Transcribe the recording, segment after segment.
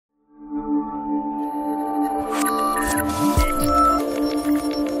Hello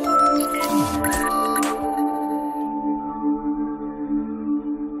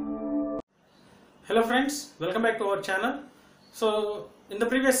friends, welcome back to our channel. So in the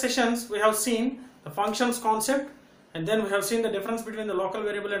previous sessions we have seen the functions concept, and then we have seen the difference between the local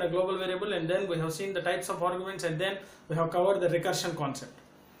variable and a global variable, and then we have seen the types of arguments, and then we have covered the recursion concept.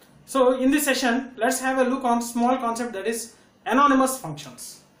 So in this session, let's have a look on small concept, that is anonymous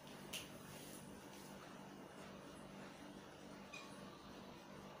functions.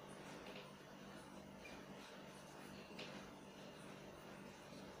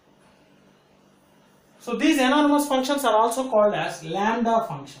 So these anonymous functions are also called as lambda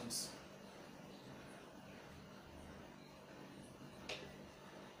functions.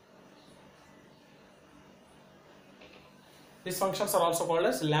 These functions are also called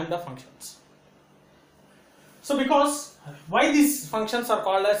as lambda functions. So why these functions are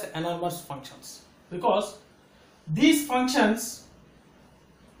called as anonymous functions? Because these functions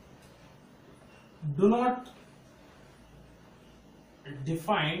do not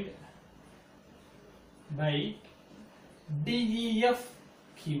defined by def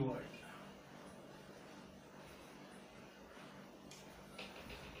keyword.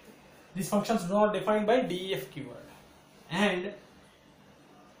 These functions do not defined by def keyword, and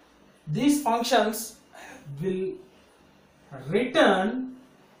these functions will return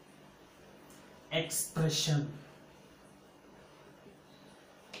expression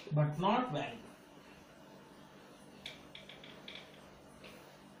but not value.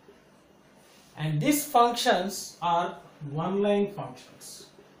 And these functions are one-line functions.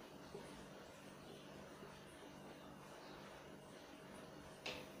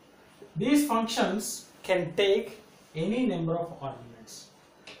 These functions can take any number of arguments.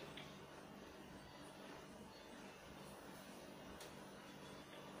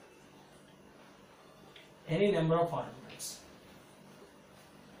 Any number of arguments.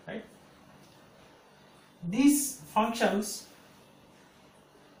 Right? These functions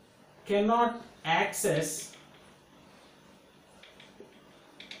cannot access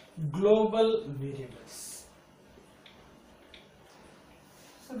global variables.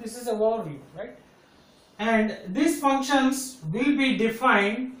 So this is a overview, right? And these functions will be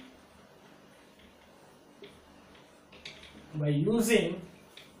defined by using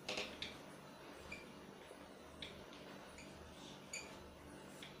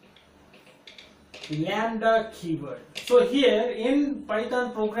lambda keyword. So here in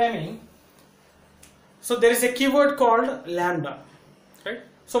Python programming, so there is a keyword called lambda, right?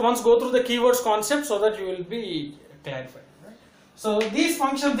 So once go through the keywords concept so that you will be clarified, right? So these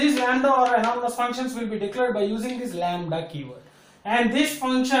functions, these lambda or anonymous functions will be declared by using this lambda keyword, and these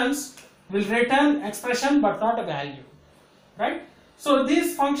functions will return expression but not a value, right? So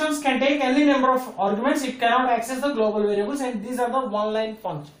these functions can take any number of arguments. It cannot access the global variables, and these are the one-line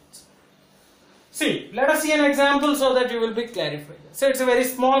functions. See, let us see an example so that you will be clarified. So it's a very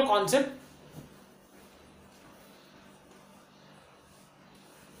small concept.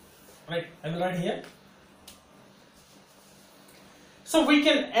 Right, I will write here. So we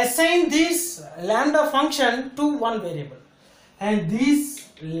can assign this lambda function to one variable, and these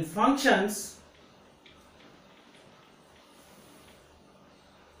functions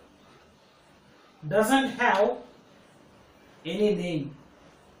doesn't have any name.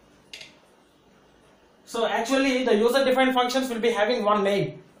 So actually the user defined functions will be having one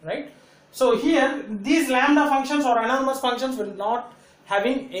name, right? So here these lambda functions or anonymous functions will not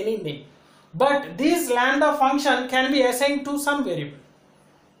having any name, but this lambda function can be assigned to some variable.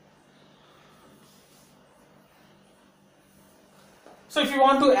 So if you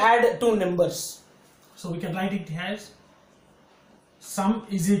want to add two numbers, so we can write it as sum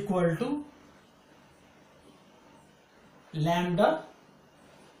is equal to lambda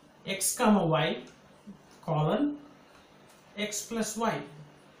x comma y colon x plus y.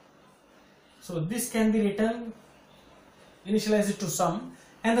 So this can be written, initialize it to sum,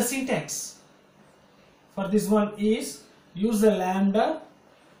 and the syntax for this one is use the lambda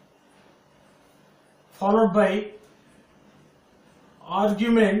followed by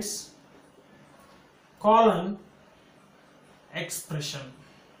arguments colon expression.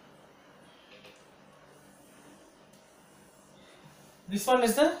 This one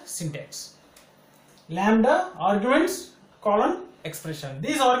is the syntax. Lambda arguments colon expression.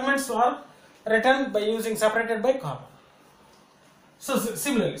 These arguments are written by using separated by comma. So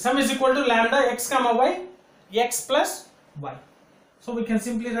similarly, sum is equal to lambda x comma y x plus y. So we can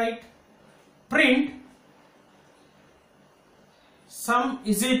simply write print sum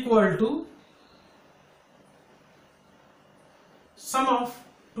is equal to sum of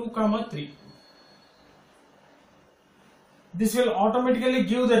 2 comma 3. this will automatically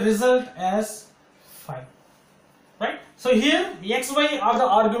give the result as 5, right? So here x, y are the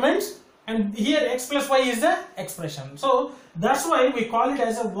arguments, and here x plus y is the expression. So that's why we call it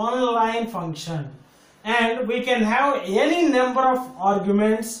as a one line function, and we can have any number of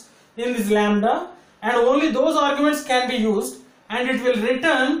arguments in this lambda, and only those arguments can be used, and it will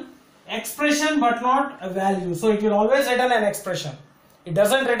return expression but not a value. So it will always return an expression, it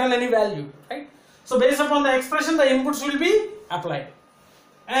doesn't return any value, right? So based upon the expression, the inputs will be applied,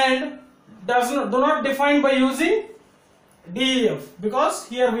 and do not define by using def, because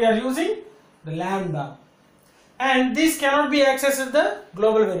here we are using the lambda, and this cannot be accessed with the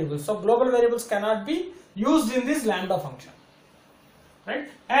global variables. So global variables cannot be used in this lambda function, right?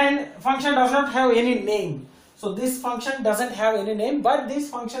 And function does not have any name. So this function doesn't have any name, but this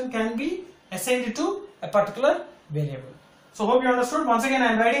function can be assigned to a particular variable. So hope you understood. Once again,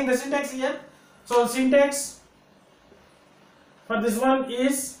 I am writing the syntax here. So syntax for this one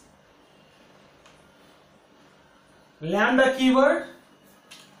is lambda keyword,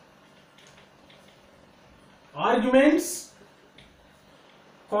 arguments,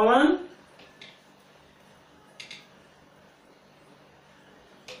 colon,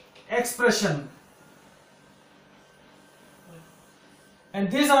 expression, and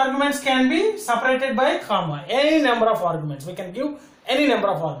these arguments can be separated by comma. Any number of arguments, we can give any number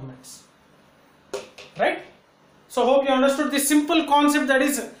of arguments, right? So hope you understood this simple concept, that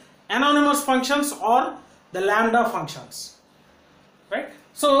is anonymous functions or the lambda functions, right?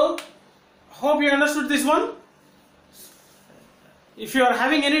 So hope you understood this one. If you are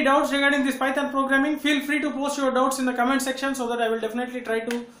having any doubts regarding this Python programming, feel free to post your doubts in the comment section, so that I will definitely try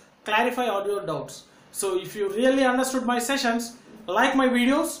to clarify all your doubts. So if you really understood my sessions, like my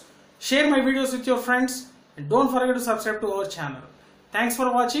videos, share my videos with your friends, and don't forget to subscribe to our channel. Thanks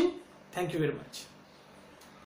for watching. Thank you very much.